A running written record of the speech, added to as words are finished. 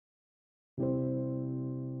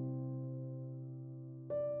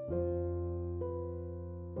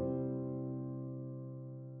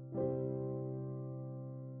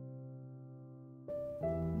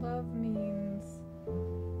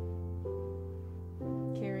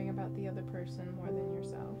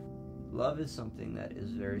Love is something that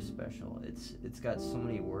is very special. It's got so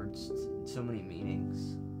many words, so many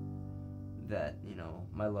meanings, that, you know,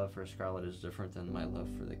 my love for Scarlett is different than my love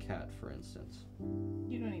for the cat, for instance.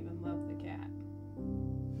 You don't even love the cat.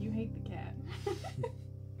 You hate the cat.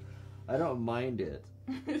 I don't mind it,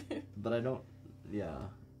 but I don't, yeah.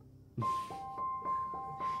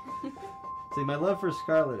 See, my love for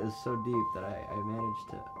Scarlett is so deep that I managed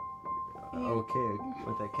to okay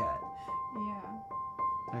with a cat. Yeah.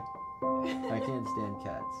 I can't stand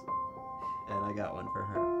cats, and I got one for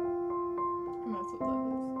her. And that's what love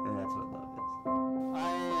is. And that's what love is.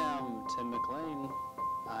 I am Tim McLean.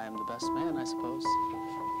 I am the best man, I suppose.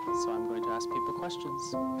 So I'm going to ask people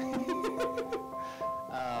questions.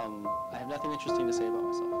 I have nothing interesting to say about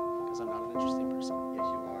myself, because I'm not an interesting person. Yes,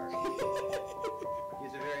 you are.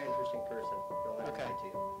 He's a very interesting person. Don't let him lie to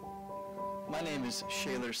you. My name is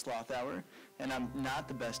Shaler Slothauer, and I'm not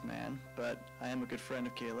the best man, but I am a good friend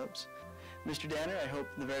of Caleb's. Mr. Danner, I hope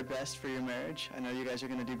the very best for your marriage. I know you guys are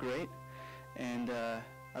going to do great, and I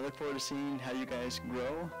look forward to seeing how you guys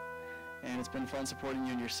grow, and it's been fun supporting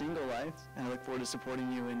you in your single life, and I look forward to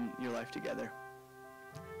supporting you in your life together.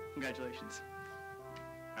 Congratulations.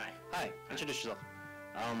 Hi, introduce yourself.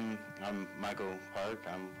 I'm Michael Park.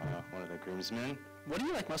 I'm one of the groomsmen. What do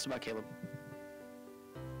you like most about Caleb?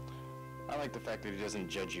 I like the fact that he doesn't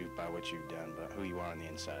judge you by what you've done, but who you are on the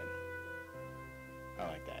inside. I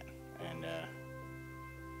like that. And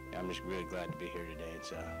yeah, I'm just really glad to be here today.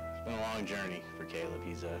 It's been a long journey for Caleb.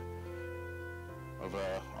 He's of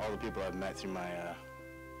all the people I've met through my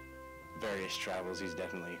various travels, he's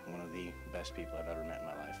definitely one of the best people I've ever met in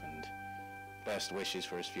my life, and best wishes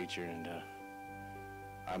for his future. And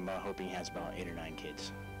I'm hoping he has about 8 or 9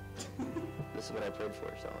 kids. This is what I prayed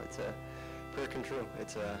for, so it's a prayer come true.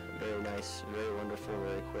 It's a very nice, very wonderful,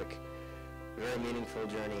 very quick, very meaningful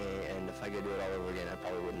journey, and if I could do it all over again, I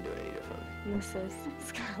probably wouldn't do it any differently. Mrs.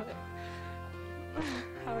 Scarlett,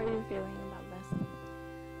 how are you feeling about this?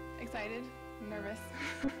 Excited? Nervous?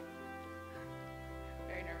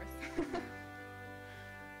 Very nervous.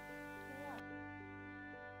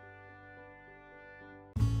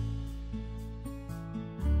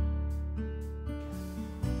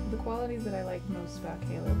 The qualities that I like most about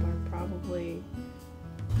Caleb are probably,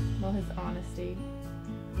 well, his honesty.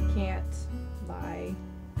 He can't lie.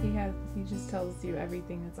 He just tells you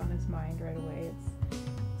everything that's on his mind right away.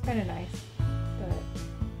 It's kind of nice, but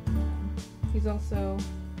he's also,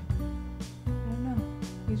 I don't know,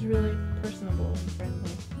 he's really personable and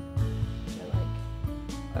friendly, which I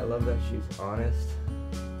like. I love that she's honest.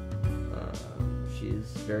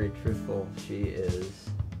 She's very truthful. She's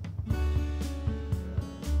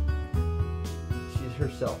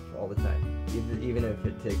herself all the time. Even if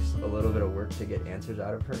it takes a little bit of work to get answers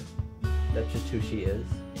out of her, that's just who she is.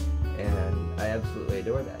 And I absolutely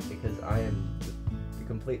adore that, because I am the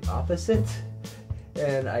complete opposite.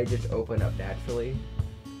 And I just open up naturally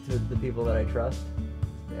to the people that I trust.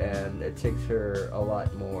 And it takes her a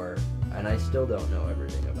lot more, and I still don't know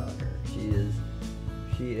everything about her.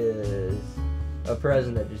 She is a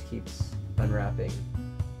present that just keeps unwrapping.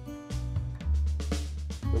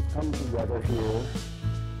 We've come together here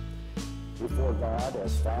before God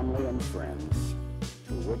as family and friends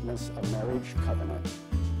to witness a marriage covenant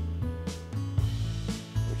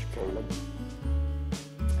which Caleb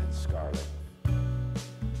and Scarlett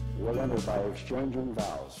will enter by exchanging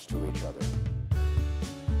vows to each other.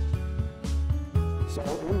 So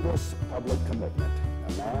in this public commitment,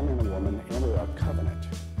 a man and a woman enter a covenant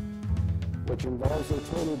which involves their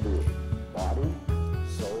total being, body,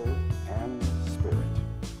 soul, and spirit.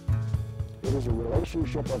 It is a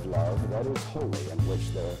relationship of love that is holy, in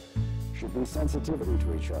which there should be sensitivity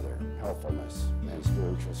to each other, helpfulness, and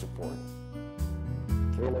spiritual support.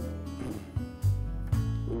 Caleb,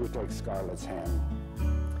 will you take Scarlett's hand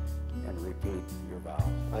and repeat your vow?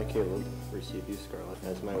 I, Caleb, receive you, Scarlett,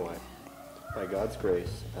 as my wife. By God's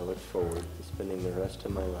grace, I look forward to spending the rest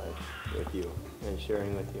of my life with you and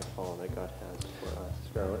sharing with you all that God has for us.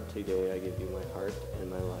 Scarlett, today I give you my heart and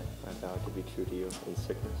my life. I vow to be true to you in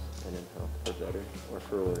sickness and in health, for better or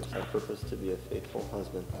for worse. I purpose to be a faithful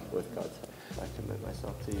husband with God's help. I commit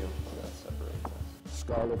myself to you without separating us.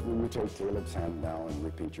 Scarlett, will you take Caleb's hand now and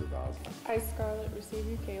repeat your vows? I, Scarlett, receive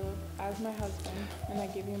you, Caleb, as my husband, and I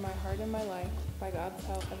give you my heart and my life. By God's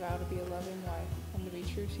help, I vow to be a loving wife and to be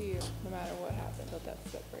true to you, no matter what happens, till death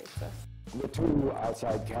separates us. The 2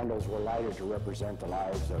 outside candles were lighted to represent the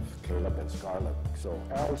lives of Caleb and Scarlett. So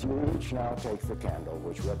as you each now take the candle,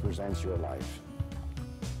 which represents your life,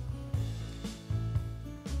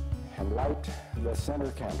 and light the center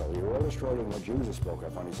candle, you're illustrating what Jesus spoke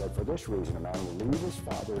of when he said, for this reason a man will leave his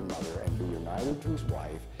father and mother and be united to his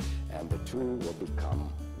wife, and the two will become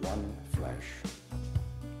one flesh.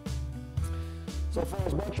 So for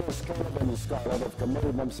as much as Caleb and Scarlett have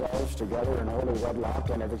committed themselves together in holy wedlock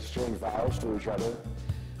and have exchanged vows to each other,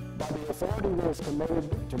 by the authority that is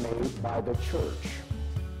committed to me by the church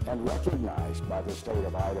and recognized by the state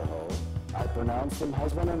of Idaho, I pronounce them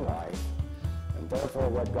husband and wife, and therefore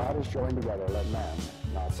what God has joined together, let man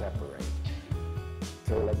not separate.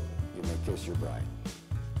 Caleb, you may kiss your bride.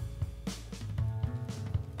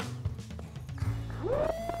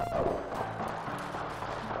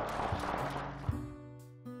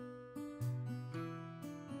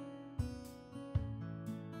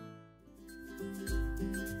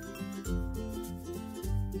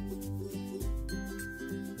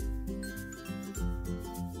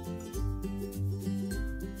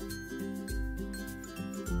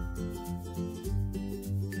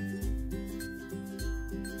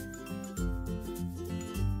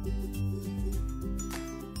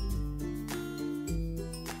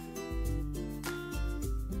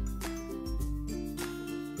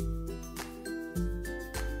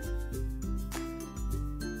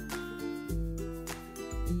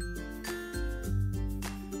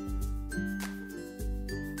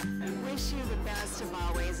 Wish you the best of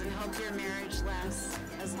always and hope your marriage lasts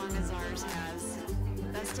as long as ours has.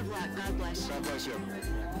 Best of luck. God bless you. God bless you.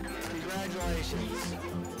 Congratulations.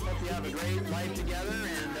 Hope you have a great life together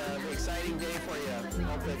and an exciting day for you.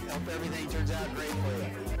 Hope everything turns out great for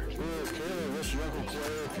you. Well, Caleb, this is Uncle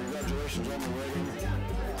Coeur. Congratulations on the wedding.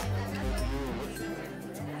 Hope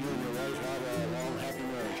you and your wife have a long, happy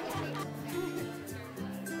marriage.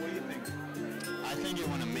 What do you think? I think it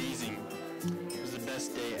went amazing. It was the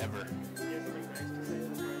best day ever.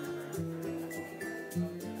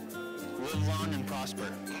 Live long and prosper.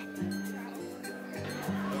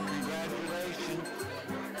 Well, congratulations.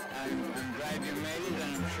 I'm glad you made it, and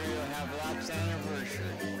I'm sure you'll have lots of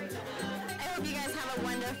anniversaries. I hope you guys have a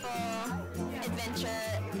wonderful adventure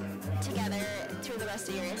together through the rest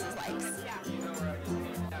of your guys' lives.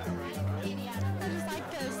 I'd just like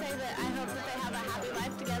to say that I hope that they have a happy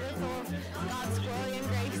life together full of God's glory and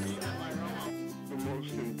grace. The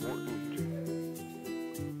most important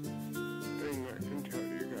thing I can tell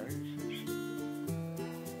you guys is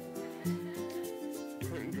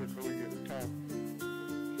times are going to get tough.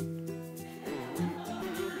 And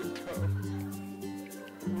when they get tough,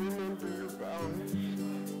 remember your vows.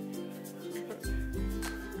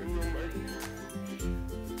 And you'll make it.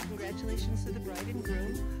 Congratulations to the bride and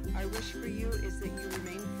groom. Our wish for you is that you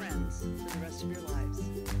remain friends for the rest of your lives.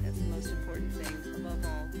 That's the most important thing. Above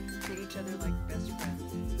all, treat each other like best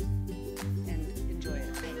friends and enjoy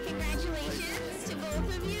it. Congratulations to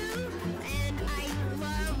both of you, and I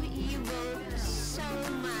love you both so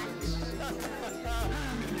much.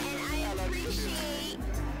 And I appreciate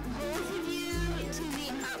both of you to the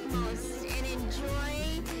utmost and enjoy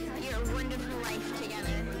your wonderful life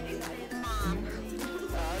together. Mom.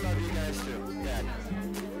 I love you guys too. Dad.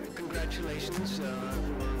 Congratulations. We're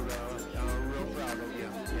real proud of you.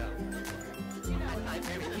 Yeah.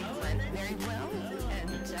 Everything went very well,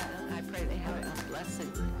 and I pray they have a blessed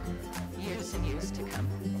years and years to come.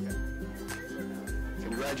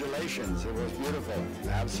 Congratulations, it was beautiful.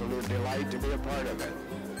 Absolute delight to be a part of it.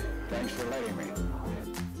 Thanks for letting me.